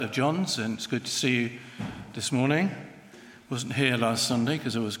Of John's, and it's good to see you this morning. Wasn't here last Sunday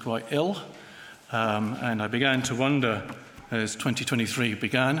because I was quite ill, and I began to wonder as 2023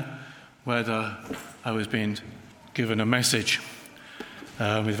 began whether I was being given a message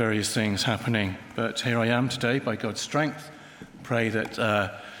with various things happening. But here I am today by God's strength. Pray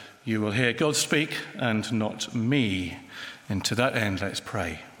that you will hear God speak and not me. And to that end, let's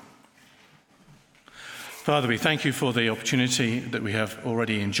pray. Father, we thank you for the opportunity that we have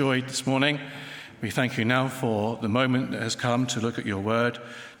already enjoyed this morning. We thank you now for the moment that has come to look at your word.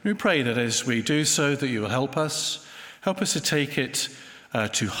 We pray that as we do so, that you will help us to take it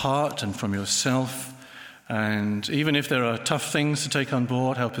to heart and from yourself. And even if there are tough things to take on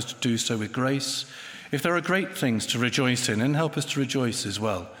board, help us to do so with grace. If there are great things to rejoice in, then help us to rejoice as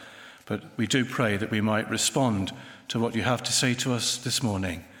well. But we do pray that we might respond to what you have to say to us this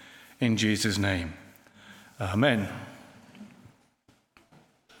morning. In Jesus' name. Amen.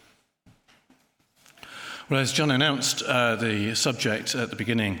 Well, as John announced the subject at the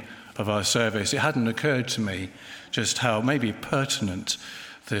beginning of our service, it hadn't occurred to me just how maybe pertinent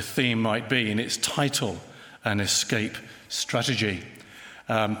the theme might be in its title, An Escape Strategy.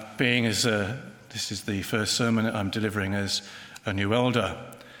 Being as this is the first sermon I'm delivering as a new elder.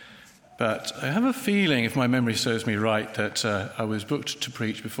 But I have a feeling, if my memory serves me right, that I was booked to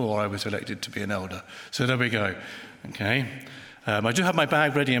preach before I was elected to be an elder. So there we go. Okay. I do have my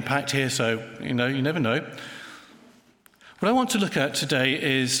bag ready and packed here, so, you never know. What I want to look at today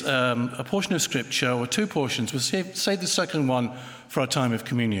is a portion of Scripture, or two portions. We'll say the second one for our time of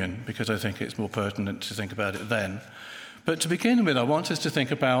communion, because I think it's more pertinent to think about it then. But to begin with, I want us to think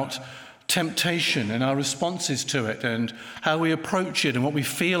about temptation and our responses to it and how we approach it and what we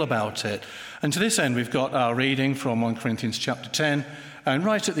feel about it. And to this end, we've got our reading from 1 Corinthians chapter 10. And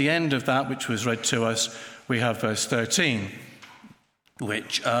right at the end of that, which was read to us, we have verse 13,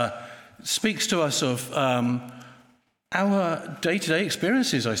 which speaks to us of our day-to-day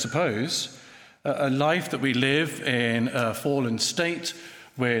experiences, I suppose. A life that we live in a fallen state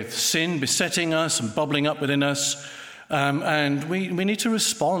with sin besetting us and bubbling up within us. And we need to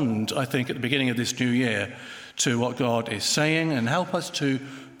respond, I think, at the beginning of this new year to what God is saying and help us to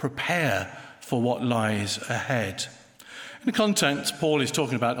prepare for what lies ahead. In the context, Paul is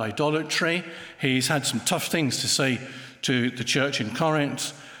talking about idolatry. He's had some tough things to say to the church in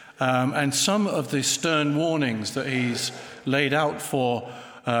Corinth. And some of the stern warnings that he's laid out for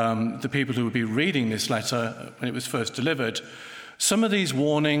the people who would be reading this letter when it was first delivered. Some of these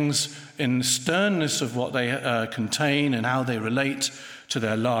warnings, in the sternness of what they contain and how they relate to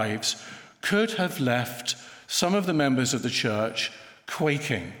their lives, could have left some of the members of the church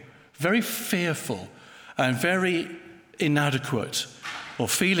quaking, very fearful and very inadequate, or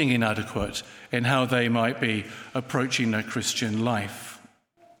feeling inadequate in how they might be approaching their Christian life.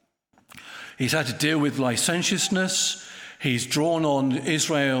 He's had to deal with licentiousness. He's drawn on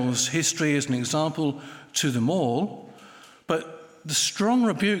Israel's history as an example to them all. But the strong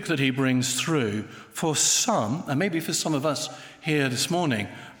rebuke that he brings through for some, and maybe for some of us here this morning,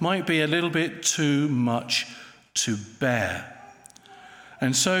 might be a little bit too much to bear.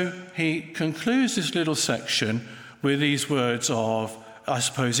 And so he concludes this little section with these words of, I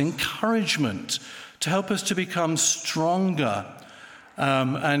suppose, encouragement to help us to become stronger.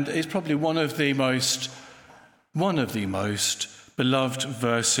 And it's probably one of the most beloved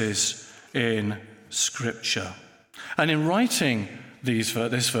verses in Scripture. And in writing this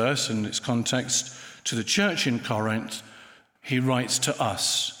verse and its context to the church in Corinth, he writes to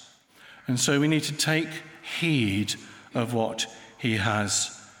us. And so we need to take heed of what he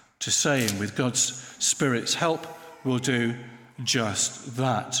has to say. And with God's Spirit's help, we'll do just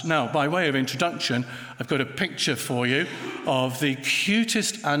that. Now, by way of introduction, I've got a picture for you of the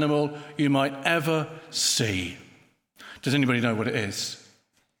cutest animal you might ever see. Does anybody know what it is?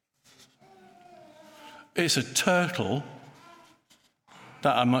 It's a turtle.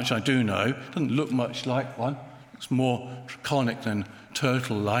 That much I do know. It doesn't look much like one. It's more draconic than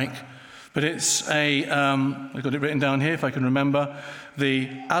turtle-like. But it's I've got it written down here if I can remember, the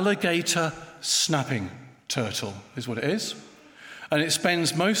alligator snapping turtle is what it is. And it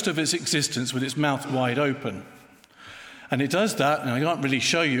spends most of its existence with its mouth wide open. And it does that, and I can't really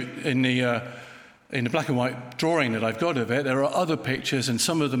show you in the black and white drawing that I've got of it. There are other pictures, and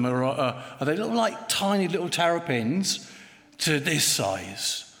some of them are they look like tiny little terrapins to this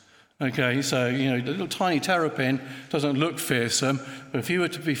size. Okay, so, the little tiny terrapin doesn't look fearsome, but if you were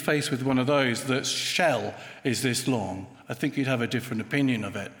to be faced with one of those that's shell is this long, I think you'd have a different opinion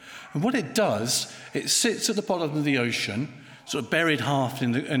of it. And what it does, it sits at the bottom of the ocean, sort of buried half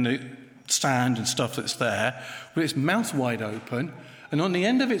in the sand and stuff that's there, with its mouth wide open, And on the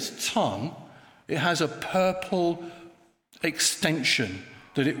end of its tongue, it has a purple extension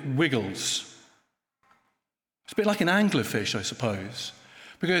that it wiggles. It's a bit like an anglerfish, I suppose.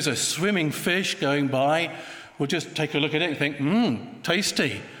 Because a swimming fish going by will just take a look at it and think,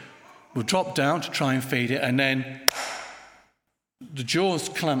 tasty. We'll drop down to try and feed it, and then the jaws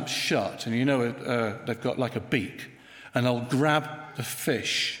clamp shut, and they've got like a beak, and they'll grab the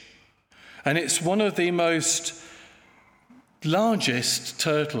fish. And it's one of the most largest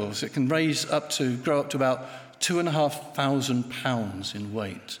turtles. It can grow up to about 2,500 pounds in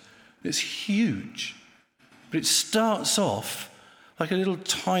weight. It's huge. But it starts off like a little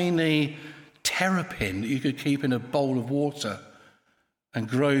tiny terrapin that you could keep in a bowl of water and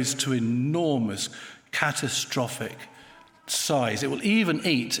grows to enormous, catastrophic size. It will even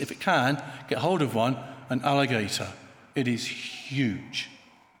eat, if it can, get hold of one, an alligator. It is huge.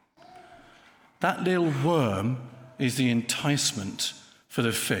 That little worm is the enticement for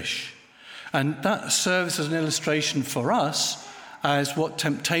the fish. And that serves as an illustration for us as what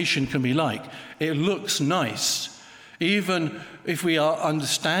temptation can be like. It looks nice. Even if we are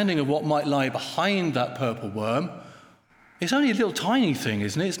understanding of what might lie behind that purple worm, it's only a little tiny thing,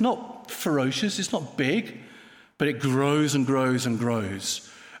 isn't it? It's not ferocious, it's not big, but it grows and grows and grows.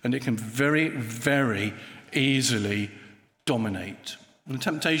 And it can very, very easily dominate. And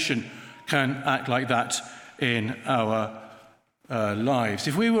temptation can act like that in our lives.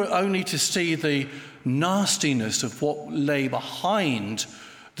 If we were only to see the nastiness of what lay behind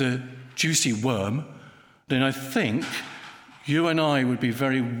the juicy worm, then I think you and I would be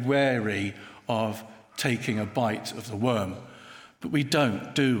very wary of taking a bite of the worm. But we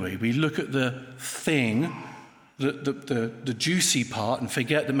don't, do we? We look at the thing, the juicy part, and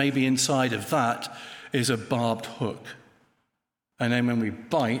forget that maybe inside of that is a barbed hook. And then when we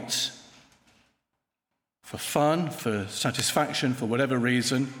bite, for fun, for satisfaction, for whatever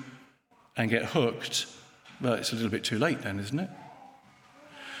reason, and get hooked, well, it's a little bit too late then, isn't it?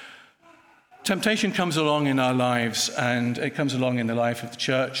 Temptation comes along in our lives, and it comes along in the life of the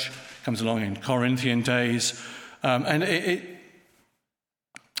church, comes along in Corinthian days, and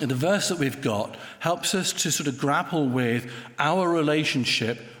the verse that we've got helps us to sort of grapple with our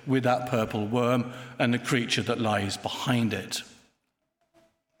relationship with that purple worm and the creature that lies behind it.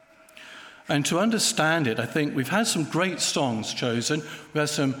 And to understand it, I think we've had some great songs chosen. We've had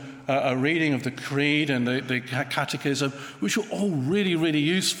some a reading of the Creed and the Catechism, which are all really, really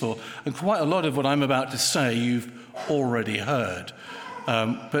useful. And quite a lot of what I'm about to say you've already heard.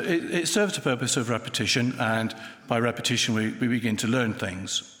 But it serves the purpose of repetition, and by repetition we begin to learn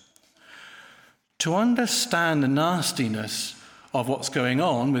things. To understand the nastiness of what's going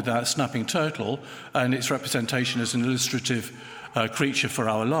on with that snapping turtle and its representation as an illustrative creature for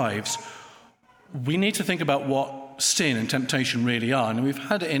our lives, we need to think about what sin and temptation really are. And we've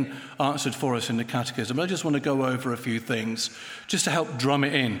had it answered for us in the Catechism. I just want to go over a few things just to help drum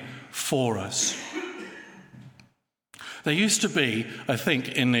it in for us. There used to be, I think,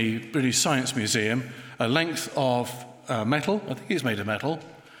 in the British Science Museum, a length of metal, I think it's made of metal,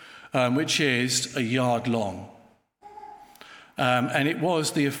 which is a yard long. And it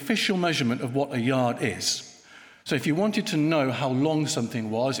was the official measurement of what a yard is. So if you wanted to know how long something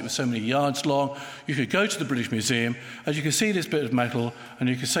was, it was so many yards long, you could go to the British Museum, and you could see this bit of metal, and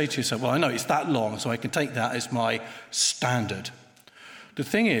you could say to yourself, well, I know it's that long, so I can take that as my standard. The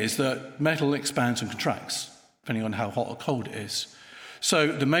thing is that metal expands and contracts, depending on how hot or cold it is.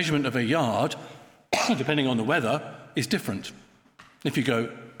 So the measurement of a yard, depending on the weather, is different if you go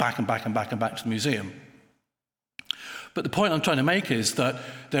back and back and back and back to the museum. But the point I'm trying to make is that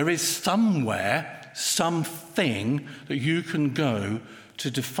there is somewhere, something that you can go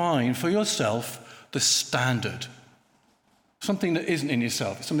to define for yourself the standard. Something that isn't in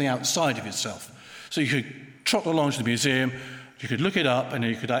yourself, it's something outside of yourself. So you could trot along to the museum, you could look it up, and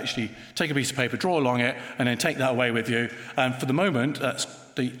then you could actually take a piece of paper, draw along it, and then take that away with you. And for the moment, that's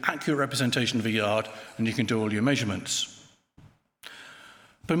the accurate representation of a yard, and you can do all your measurements.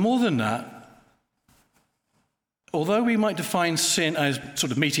 But more than that, although we might define sin as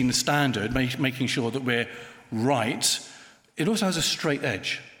sort of meeting the standard, making sure that we're right, it also has a straight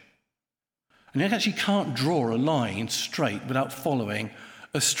edge. And you actually can't draw a line straight without following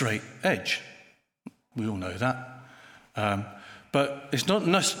a straight edge. We all know that. But it's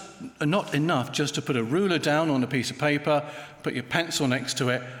not enough just to put a ruler down on a piece of paper, put your pencil next to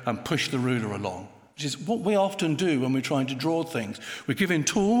it, and push the ruler along, which is what we often do when we're trying to draw things. We're given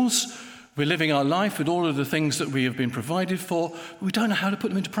tools, we're living our life with all of the things that we have been provided for, but we don't know how to put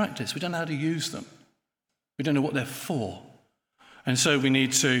them into practice. We don't know how to use them. We don't know what they're for. And so we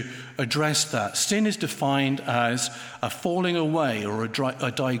need to address that. Sin is defined as a falling away or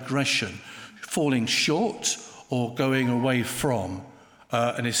a digression, falling short or going away from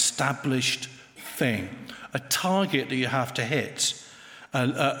an established thing, a target that you have to hit,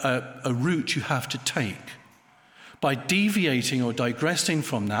 a route you have to take. By deviating or digressing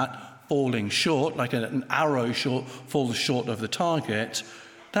from that, falling short, like an arrow falls short of the target,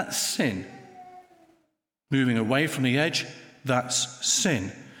 that's sin. Moving away from the edge, that's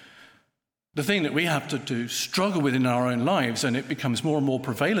sin. The thing that we have to struggle with in our own lives, and it becomes more and more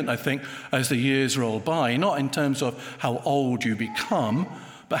prevalent, I think, as the years roll by, not in terms of how old you become,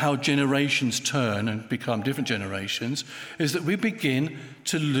 but how generations turn and become different generations, is that we begin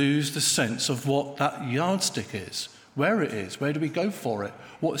to lose the sense of what that yardstick is, where it is, where do we go for it,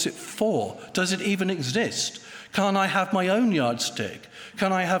 what's it for, does it even exist? Can I have my own yardstick?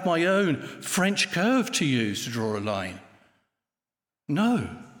 Can I have my own French curve to use to draw a line? No.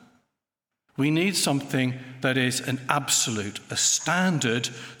 We need something that is an absolute, a standard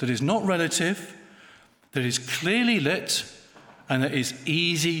that is not relative, that is clearly lit, and that is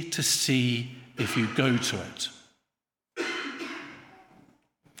easy to see if you go to it.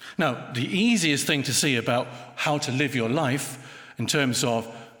 Now, the easiest thing to see about how to live your life in terms of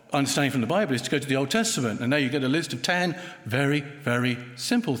understanding from the Bible is to go to the Old Testament. And there you get a list of 10 very, very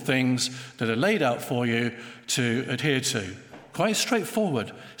simple things that are laid out for you to adhere to. Quite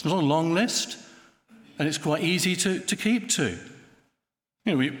straightforward. It's not a long list, and it's quite easy to keep to.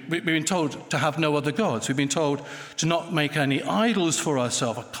 You know, we've been told to have no other gods. We've been told to not make any idols for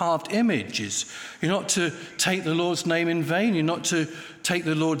ourselves, or carved images. You're not to take the Lord's name in vain. You're not to take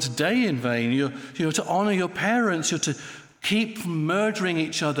the Lord's day in vain. You're to honor your parents. You're to keep from murdering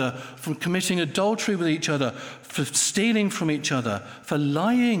each other, from committing adultery with each other, for stealing from each other, for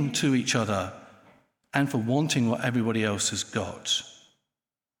lying to each other, and for wanting what everybody else has got.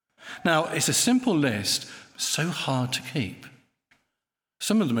 Now, it's a simple list, so hard to keep.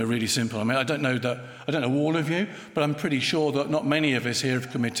 Some of them are really simple. I mean, I don't know all of you, but I'm pretty sure that not many of us here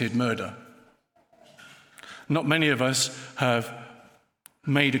have committed murder. Not many of us have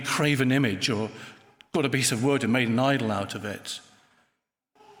made a graven image or got a piece of wood and made an idol out of it.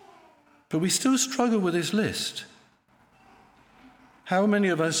 But we still struggle with this list. How many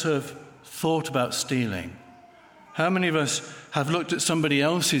of us have thought about stealing? How many of us have looked at somebody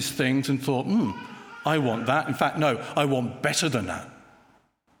else's things and thought, I want that. In fact, no, I want better than that.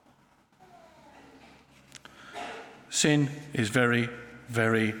 Sin is very,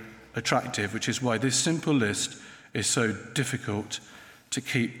 very attractive, which is why this simple list is so difficult to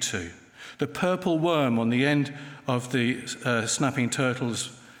keep to. The purple worm on the end of the snapping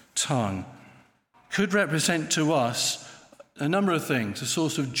turtle's tongue could represent to us a number of things, a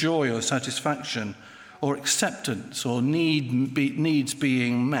source of joy or satisfaction or acceptance or needs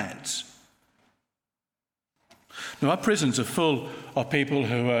being met. Now, our prisons are full of people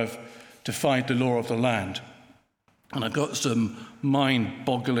who have defied the law of the land. And I've got some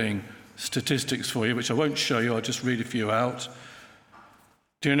mind-boggling statistics for you, which I won't show you, I'll just read a few out.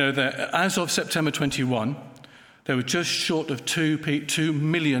 Do you know that as of September 21, there were just short of 2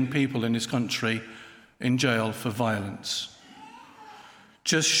 million people in this country in jail for violence.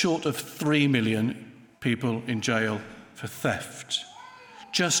 Just short of 3 million people in jail for theft.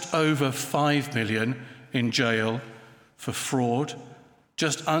 Just over 5 million in jail for fraud.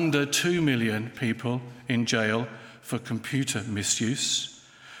 Just under 2 million people in jail for computer misuse.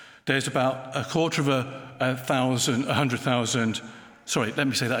 There's about a quarter of a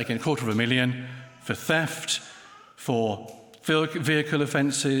million for theft, for vehicle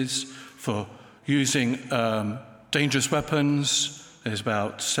offences, for using dangerous weapons. There's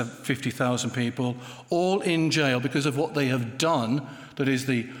about 50,000 people, all in jail because of what they have done, that is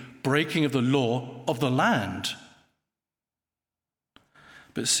the breaking of the law of the land.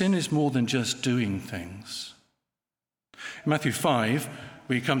 But sin is more than just doing things. In Matthew 5,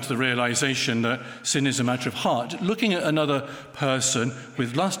 we come to the realization that sin is a matter of heart. Looking at another person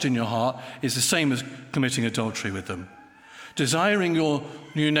with lust in your heart is the same as committing adultery with them. Desiring your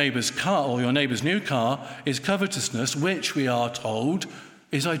new neighbour's car or your neighbour's new car is covetousness, which we are told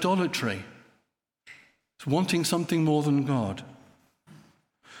is idolatry. It's wanting something more than God.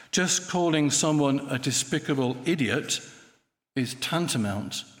 Just calling someone a despicable idiot is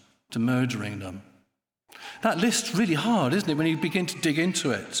tantamount to murdering them. That list's really hard, isn't it, when you begin to dig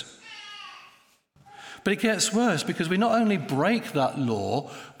into it? But it gets worse because we not only break that law,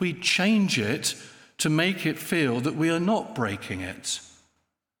 we change it to make it feel that we are not breaking it.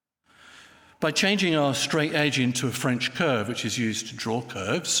 By changing our straight edge into a French curve, which is used to draw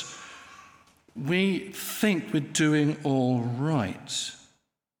curves, we think we're doing all right.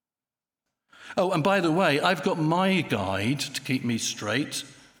 Oh, and by the way, I've got my guide to keep me straight,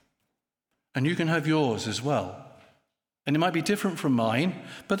 and you can have yours as well. And it might be different from mine,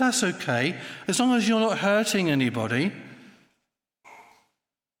 but that's okay. As long as you're not hurting anybody,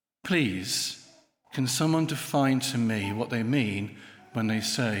 please, can someone define to me what they mean when they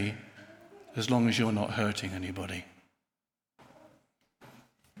say, as long as you're not hurting anybody?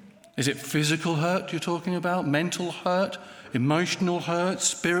 Is it physical hurt you're talking about? Mental hurt? Emotional hurt?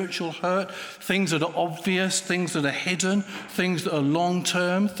 Spiritual hurt? Things that are obvious? Things that are hidden? Things that are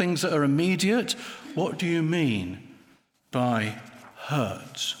long-term? Things that are immediate? What do you mean by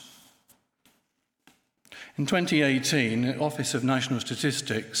hurt? In 2018, the Office of National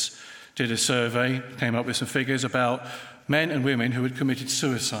Statistics did a survey, came up with some figures about men and women who had committed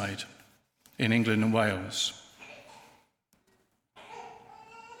suicide in England and Wales.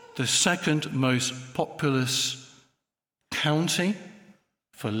 The second most populous county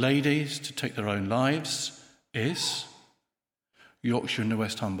for ladies to take their own lives is Yorkshire and the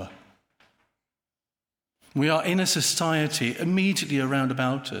West Humber. We are in a society immediately around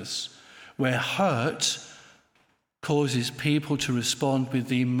about us where hurt causes people to respond with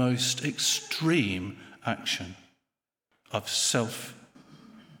the most extreme action of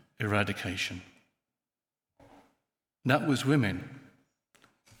self-eradication. That was women.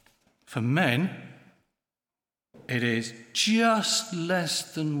 For men, it is just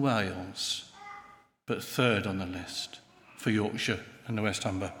less than Wales, but third on the list for Yorkshire and the West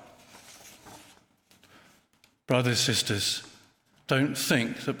Humber. Brothers, sisters, don't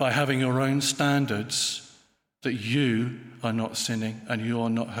think that by having your own standards that you are not sinning and you are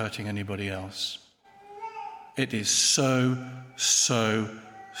not hurting anybody else. It is so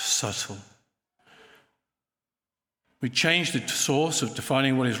subtle. We change the source of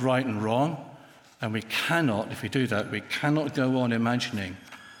defining what is right and wrong, and we cannot, if we do that, we cannot go on imagining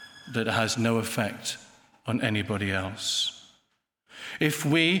that it has no effect on anybody else. If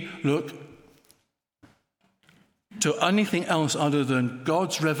we look to anything else other than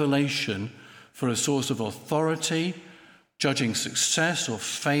God's revelation for a source of authority, judging success or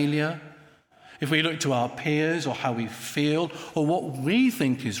failure, if we look to our peers or how we feel or what we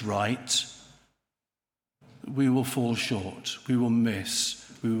think is right, we will fall short, we will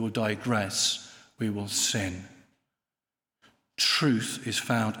miss, we will digress, we will sin. Truth is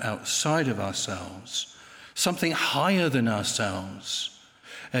found outside of ourselves, something higher than ourselves.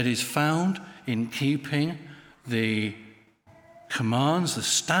 It is found in keeping the commands, the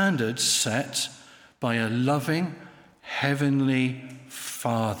standards set by a loving heavenly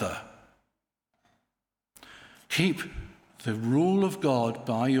Father. Keep the rule of God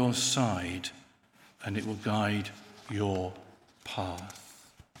by your side, and it will guide your path.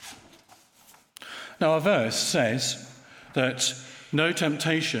 Now, our verse says that no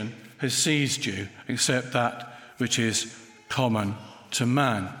temptation has seized you except that which is common to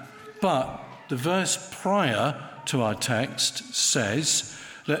man. But the verse prior to our text says,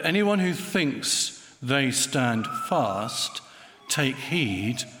 let anyone who thinks they stand fast take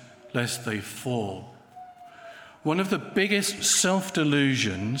heed lest they fall. One of the biggest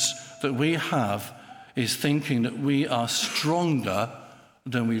self-delusions that we have is thinking that we are stronger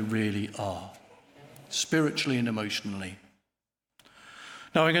than we really are, spiritually and emotionally.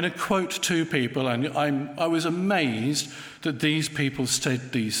 Now, I'm going to quote two people, and I was amazed that these people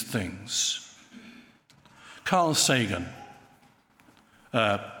said these things. Carl Sagan,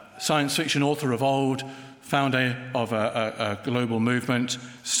 science fiction author of old, founder of a global movement,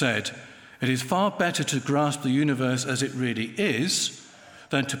 said, "It is far better to grasp the universe as it really is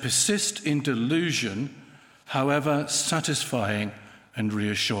than to persist in delusion, however satisfying and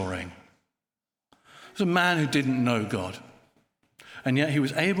reassuring." There's a man who didn't know God, and yet he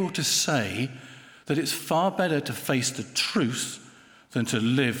was able to say that it's far better to face the truth than to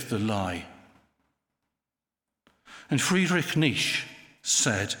live the lie. And Friedrich Nietzsche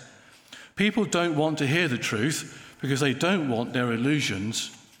said, people don't want to hear the truth because they don't want their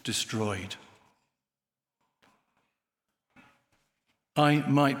illusions destroyed. I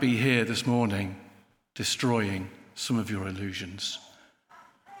might be here this morning destroying some of your illusions.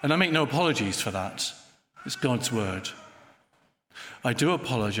 And I make no apologies for that. It's God's word. I do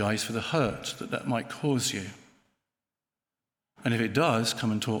apologize for the hurt that might cause you. And if it does,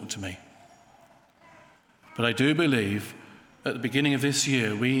 come and talk to me. But I do believe at the beginning of this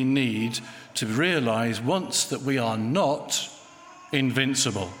year, we need to realize once that we are not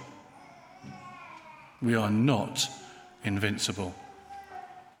invincible. We are not invincible.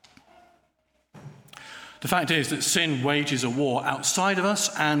 The fact is that sin wages a war outside of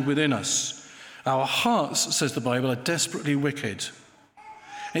us and within us. Our hearts, says the Bible, are desperately wicked.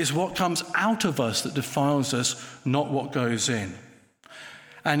 It's what comes out of us that defiles us, not what goes in.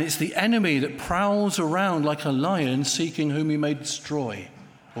 And it's the enemy that prowls around like a lion seeking whom he may destroy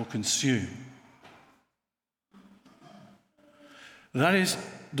or consume. That is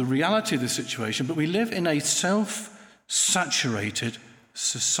the reality of the situation, but we live in a self-saturated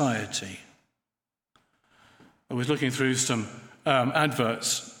society. I was looking through some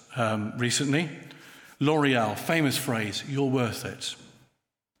adverts recently. L'Oreal, famous phrase, "You're worth it."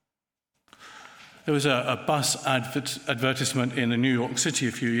 There was a bus advertisement in New York City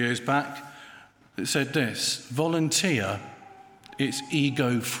a few years back that said this: "Volunteer, it's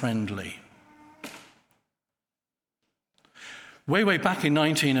ego-friendly." Way back in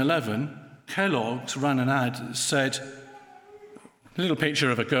 1911, Kellogg's ran an ad that said, a little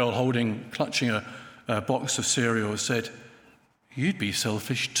picture of a girl clutching a box of cereal, said, "You'd be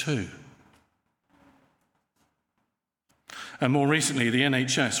selfish too." And more recently, the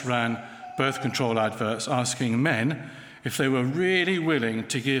NHS ran birth control adverts asking men if they were really willing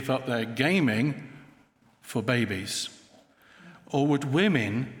to give up their gaming for babies. Or would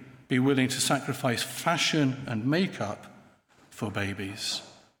women be willing to sacrifice fashion and makeup for babies?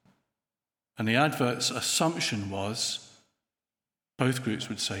 And the advert's assumption was both groups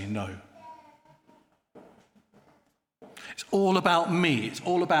would say no. It's all about me. It's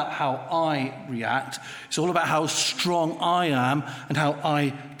all about how I react. It's all about how strong I am and how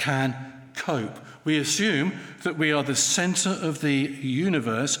I can cope. We assume that we are the center of the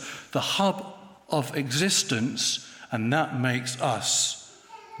universe, the hub of existence, and that makes us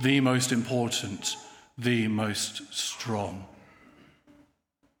the most important, the most strong.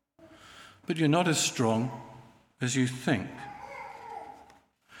 But you're not as strong as you think.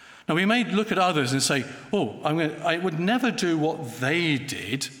 Now, we may look at others and say, I would never do what they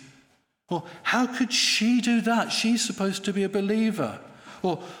did. Or, how could she do that? She's supposed to be a believer.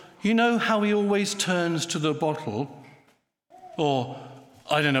 Or, you know how he always turns to the bottle? Or,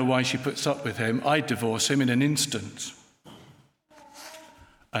 I don't know why she puts up with him. I'd divorce him in an instant.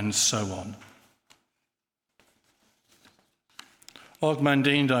 And so on. Og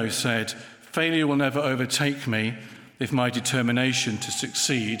Mandino said, "Failure will never overtake me if my determination to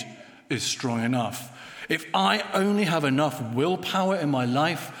succeed is strong enough. If I only have enough willpower in my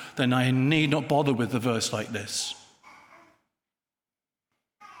life, then I need not bother with a verse like this."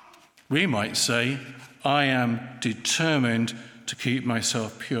 We might say, "I am determined to keep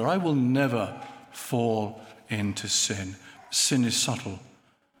myself pure. I will never fall into sin." Sin is subtle,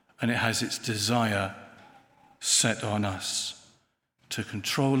 and it has its desire set on us to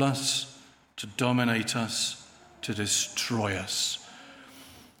control us, to dominate us, to destroy us.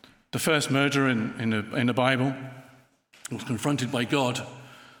 The first murderer in the Bible was confronted by God,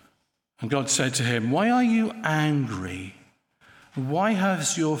 and God said to him, "Why are you angry? Why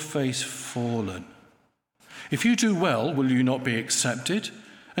has your face fallen? If you do well, will you not be accepted?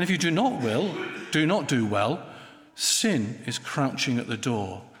 And if you do not do well, sin is crouching at the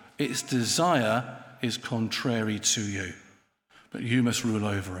door. Its desire is contrary to you, but you must rule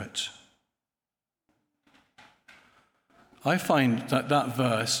over it." I find that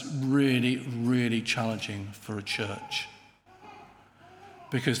verse really, really challenging for a church,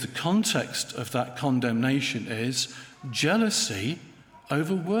 because the context of that condemnation is jealousy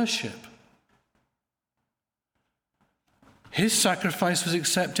over worship. His sacrifice was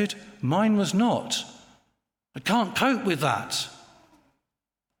accepted, mine was not. I can't cope with that.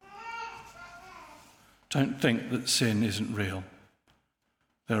 Don't think that sin isn't real.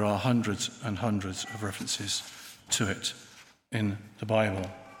 There are hundreds and hundreds of references to it in the Bible.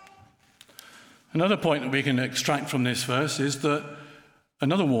 Another point that we can extract from this verse is that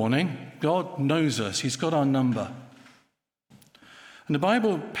another warning: God knows us. He's got our number. And the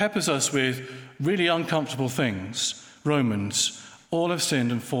Bible peppers us with really uncomfortable things. Romans, all have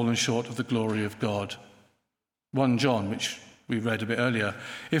sinned and fallen short of the glory of God. 1 John, which we read a bit earlier.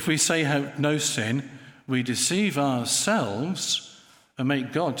 If we say have no sin, we deceive ourselves and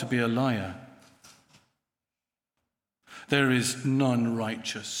make God to be a liar. There is none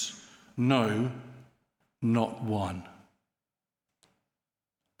righteous, no, not one.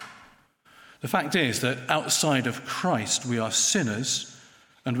 The fact is that outside of Christ, we are sinners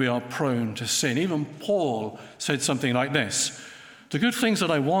and we are prone to sin. Even Paul said something like this: "The good things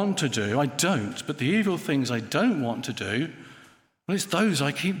that I want to do, I don't, but the evil things I don't want to do, well, it's those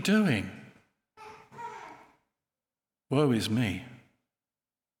I keep doing. Woe is me."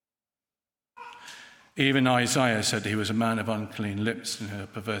 Even Isaiah said he was a man of unclean lips in a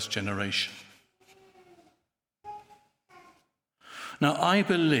perverse generation. Now, I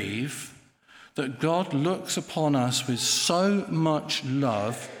believe that God looks upon us with so much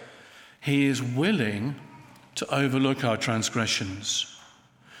love, he is willing to overlook our transgressions,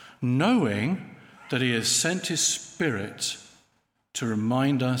 knowing that he has sent his Spirit to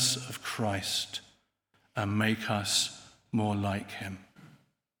remind us of Christ and make us more like him.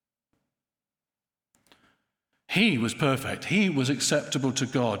 He was perfect, he was acceptable to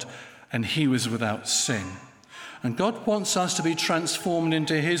God, and he was without sin. And God wants us to be transformed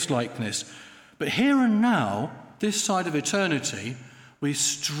into his likeness. But here and now, this side of eternity, we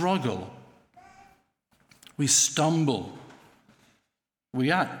struggle. We stumble.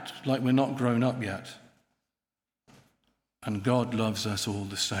 We act like we're not grown up yet. And God loves us all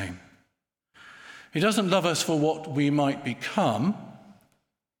the same. He doesn't love us for what we might become,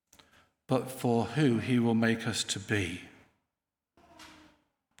 but for who he will make us to be.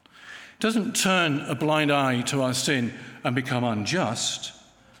 He doesn't turn a blind eye to our sin and become unjust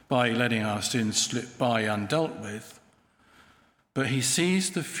by letting our sins slip by undealt with, but he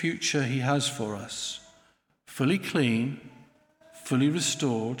sees the future he has for us, fully clean, fully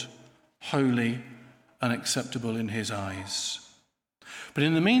restored, holy, and acceptable in his eyes. But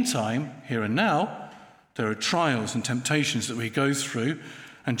in the meantime, here and now, there are trials and temptations that we go through,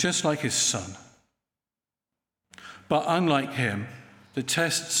 and just like his son. But unlike him, the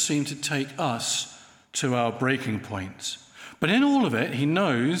tests seem to take us to our breaking point. But in all of it, he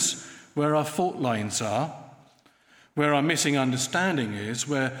knows where our fault lines are, where our missing understanding is,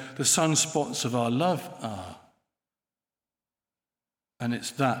 where the sunspots of our love are. And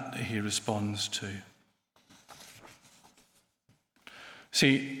it's that he responds to.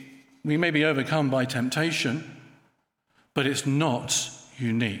 See, we may be overcome by temptation, but it's not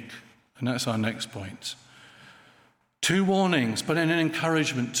unique. And that's our next point. 2 warnings, but an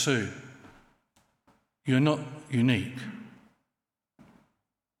encouragement too. You're not unique.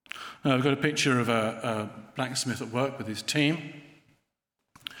 Now, I've got a picture of a blacksmith at work with his team,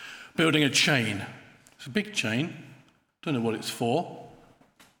 building a chain. It's a big chain. Don't know what it's for,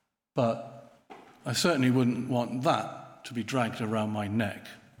 but I certainly wouldn't want that to be dragged around my neck.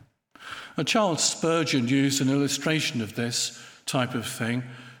 Charles Spurgeon used an illustration of this type of thing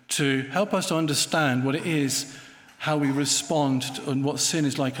to help us to understand what it is, how we respond to, and what sin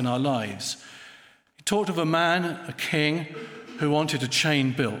is like in our lives. He talked of a man, a king, who wanted a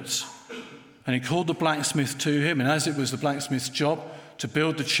chain built. And he called the blacksmith to him, and as it was the blacksmith's job to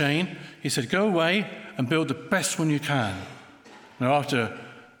build the chain, he said, "Go away and build the best one you can." Now, after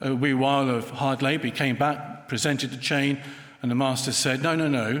a wee while of hard labour, he came back, presented the chain, and the master said,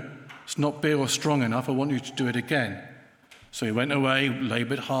 No, it's not big or strong enough, I want you to do it again. So he went away,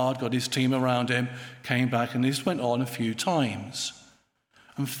 laboured hard, got his team around him, came back, and this went on a few times.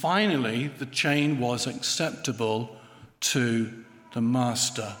 And finally, the chain was acceptable to the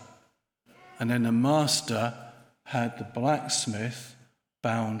master. And then the master had the blacksmith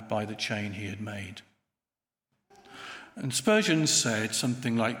bound by the chain he had made. And Spurgeon said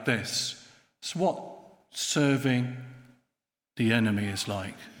something like this: it's what serving the enemy is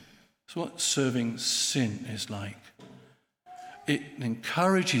like. It's what serving sin is like. It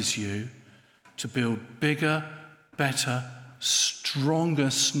encourages you to build bigger, better, stronger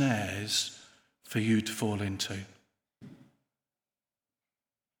snares for you to fall into.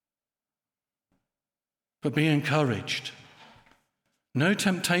 But be encouraged. No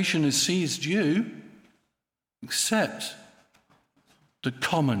temptation has seized you except the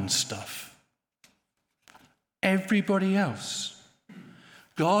common stuff. Everybody else.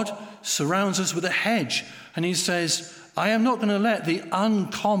 God surrounds us with a hedge, and he says, I am not going to let the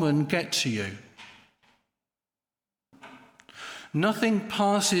uncommon get to you. Nothing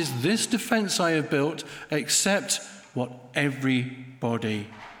passes this defense I have built except what everybody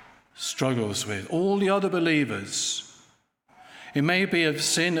struggles with, all the other believers. It may be a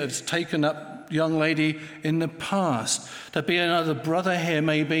sin that's taken up young lady in the past. There'd be another brother here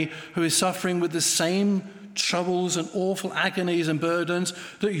maybe who is suffering with the same troubles and awful agonies and burdens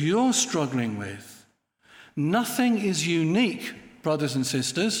that you're struggling with. Nothing is unique, brothers and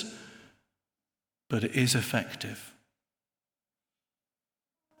sisters, but it is effective.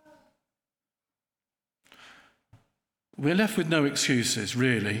 We're left with no excuses,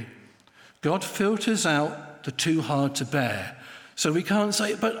 really. God filters out the too hard to bear. So we can't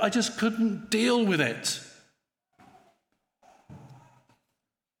say, but I just couldn't deal with it.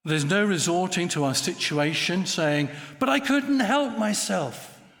 There's no resorting to our situation saying, but I couldn't help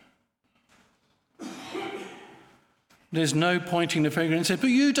myself. There's no pointing the finger and saying, but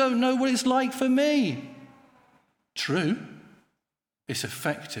you don't know what it's like for me. True, it's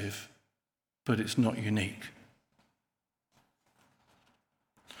effective, but it's not unique.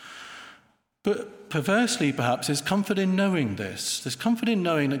 But perversely, perhaps, there's comfort in knowing this. There's comfort in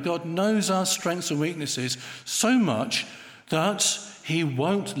knowing that God knows our strengths and weaknesses so much that he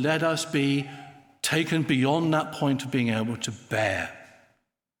won't let us be taken beyond that point of being able to bear.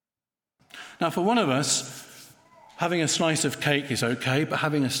 Now, for one of us, having a slice of cake is okay, but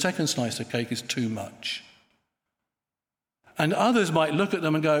having a second slice of cake is too much. And others might look at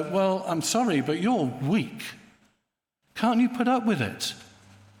them and go, well, I'm sorry, but you're weak. Can't you put up with it?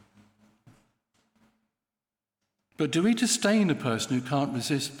 But do we disdain a person who can't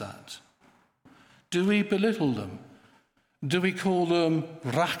resist that? Do we belittle them? Do we call them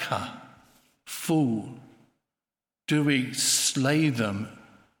raka, fool? Do we slay them,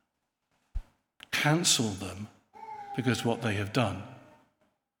 cancel them because of what they have done?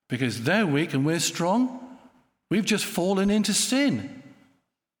 Because they're weak and we're strong? We've just fallen into sin.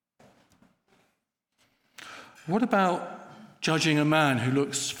 What about judging a man who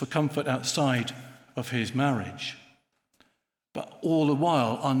looks for comfort outside of his marriage? But all the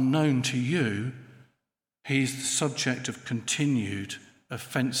while, unknown to you, he's the subject of continued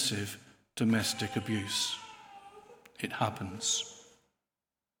offensive domestic abuse. It happens.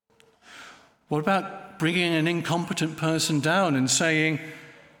 What about bringing an incompetent person down and saying,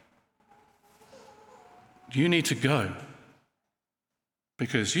 you need to go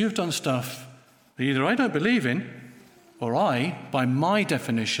because you've done stuff that either I don't believe in or I, by my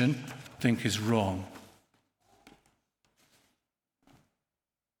definition, think is wrong?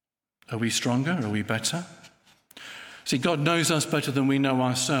 Are we stronger? Are we better? See, God knows us better than we know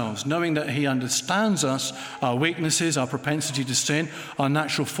ourselves. Knowing that he understands us, our weaknesses, our propensity to sin, our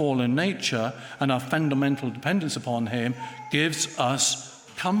natural fallen nature, and our fundamental dependence upon him gives us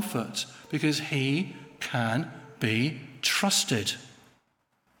comfort because he can be trusted.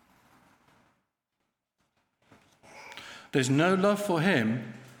 There's no love for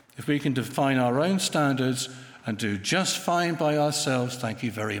him if we can define our own standards and do just fine by ourselves. Thank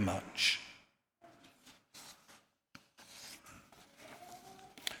you very much.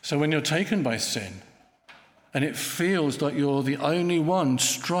 So when you're taken by sin and it feels like you're the only one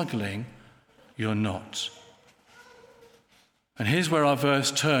struggling, you're not. And here's where our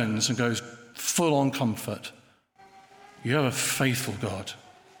verse turns and goes full on comfort. You have a faithful God.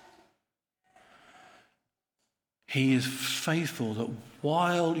 He is faithful that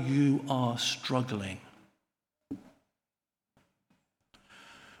while you are struggling,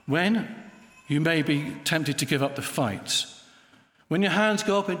 when you may be tempted to give up the fight, when your hands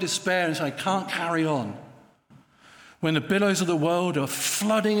go up in despair and say, I can't carry on, when the billows of the world are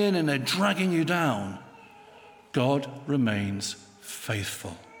flooding in and they're dragging you down, God remains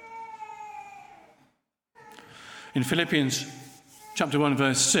faithful. In Philippians chapter 1,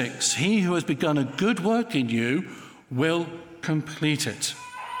 verse 6, he who has begun a good work in you will complete it.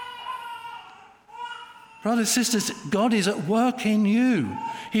 Brothers and sisters, God is at work in you.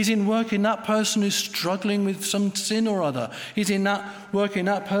 He's in work in that person who's struggling with some sin or other. He's in that work in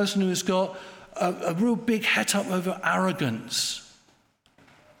that person who's got a real big het up over arrogance.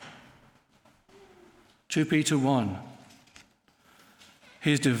 2 Peter 1.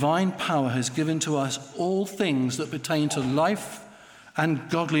 His divine power has given to us all things that pertain to life and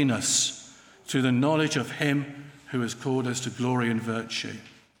godliness through the knowledge of him who has called us to glory and virtue.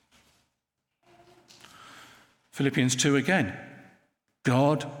 Philippians 2 again.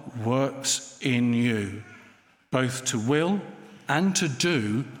 God works in you, both to will and to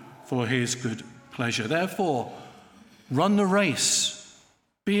do for his good pleasure. Therefore, run the race.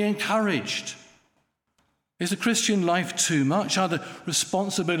 Be encouraged. Is the Christian life too much? Are the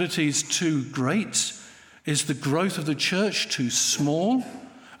responsibilities too great? Is the growth of the church too small?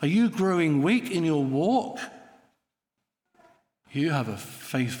 Are you growing weak in your walk? You have a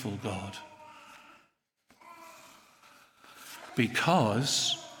faithful God.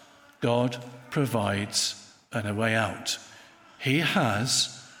 Because God provides a way out. He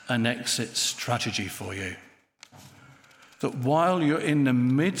has an exit strategy for you. That while you're in the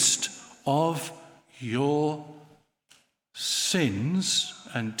midst of your sins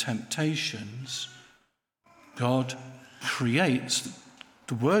and temptations, God creates,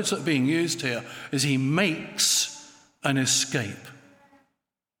 the words that are being used here is he makes an escape.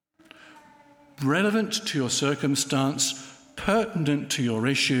 Relevant to your circumstance, pertinent to your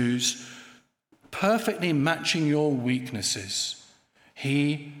issues, perfectly matching your weaknesses.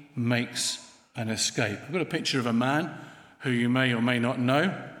 He makes an escape. I've got a picture of a man who you may or may not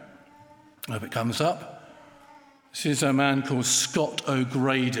know. I hope it comes up. This is a man called Scott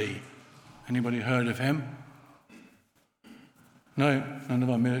O'Grady. Anybody heard of him? No, none of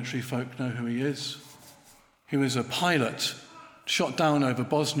our military folk know who he is. He was a pilot, shot down over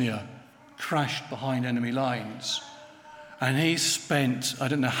Bosnia crashed behind enemy lines. And he spent, I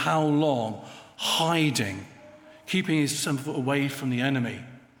don't know how long, hiding, keeping himself away from the enemy,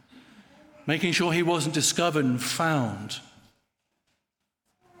 making sure he wasn't discovered and found.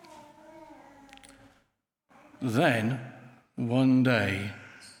 Then, one day,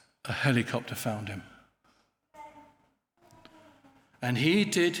 a helicopter found him. And he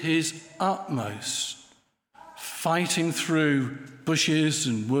did his utmost, fighting through bushes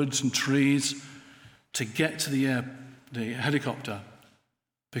and woods and trees to get to the helicopter,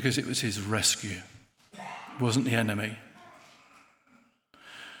 because it was his rescue. It wasn't the enemy.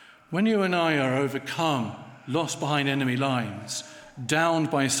 When you and I are overcome, lost behind enemy lines, downed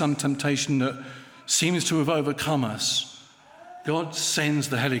by some temptation that seems to have overcome us, God sends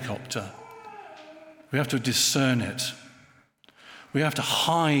the helicopter. We have to discern it. We have to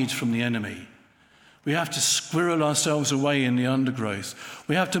hide from the enemy. We have to squirrel ourselves away in the undergrowth.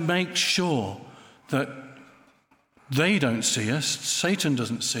 We have to make sure that they don't see us, Satan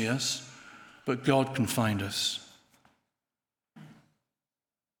doesn't see us, but God can find us.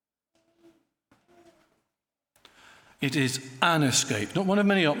 It is an escape, not one of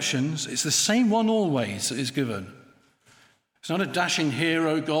many options. It's the same one always that is given. It's not a dashing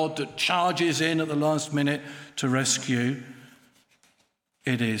hero God that charges in at the last minute to rescue.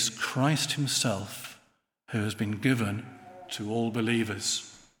 It is Christ himself who has been given to all believers.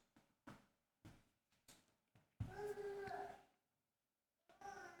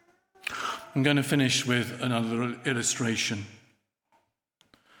 I'm going to finish with another illustration.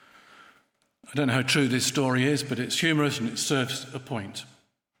 I don't know how true this story is, but it's humorous and it serves a point.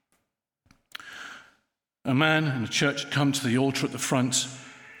 A man in a church had come to the altar at the front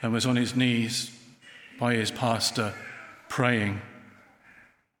and was on his knees by his pastor praying.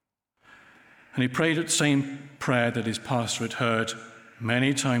 And he prayed the same prayer that his pastor had heard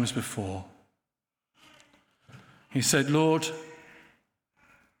many times before. He said, "Lord,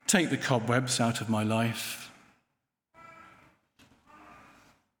 take the cobwebs out of my life.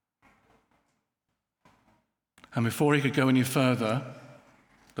 And before he could go any further,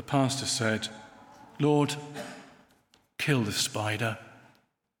 the pastor said, "Lord, kill the spider."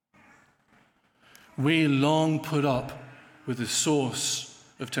 We long put up with the source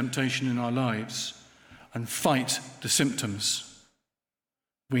of temptation in our lives and fight the symptoms.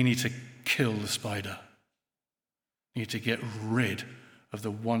 We need to kill the spider. We need to get rid of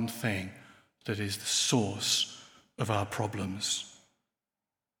the one thing that is the source of our problems.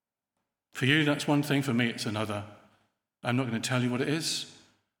 For you, that's one thing. For me, it's another. I'm not going to tell you what it is.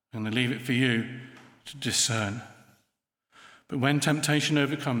 I'm going to leave it for you to discern. But when temptation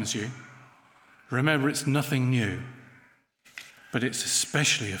overcomes you, remember it's nothing new, but it's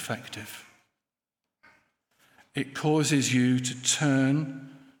especially effective. It causes you to turn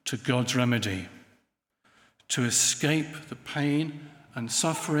to God's remedy, to escape the pain and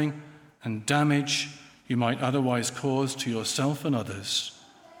suffering and damage you might otherwise cause to yourself and others,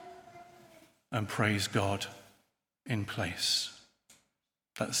 and praise God in place.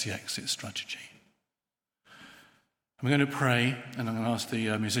 That's the exit strategy. I'm going to pray, and I'm going to ask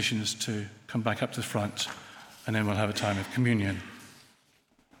the musicians to come back up to the front, and then we'll have a time of communion.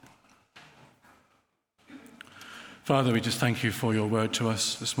 Father, we just thank you for your word to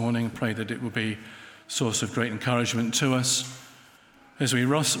us this morning. Pray that it will be a source of great encouragement to us as we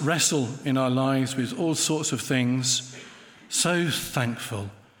wrestle in our lives with all sorts of things. So thankful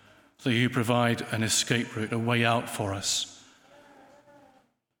that you provide an escape route, a way out for us.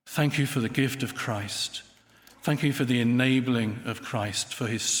 Thank you for the gift of Christ. Thank you for the enabling of Christ, for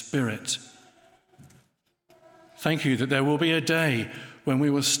his Spirit. Thank you that there will be a day when we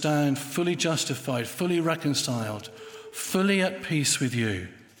will stand fully justified, fully reconciled, fully at peace with you.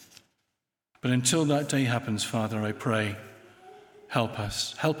 But until that day happens, Father, I pray, help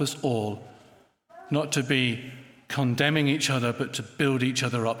us all, not to be condemning each other, but to build each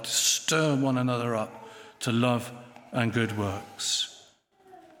other up, to stir one another up to love and good works.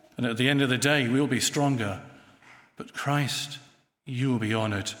 And at the end of the day, we'll be stronger, but Christ, you will be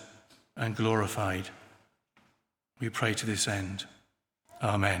honoured and glorified. We pray to this end.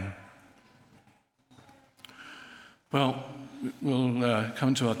 Amen. Well, we'll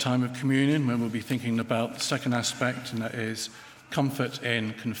come to our time of communion when we'll be thinking about the second aspect, and that is comfort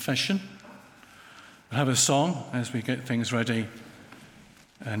in confession. We'll have a song as we get things ready,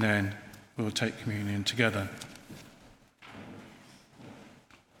 and then we'll take communion together.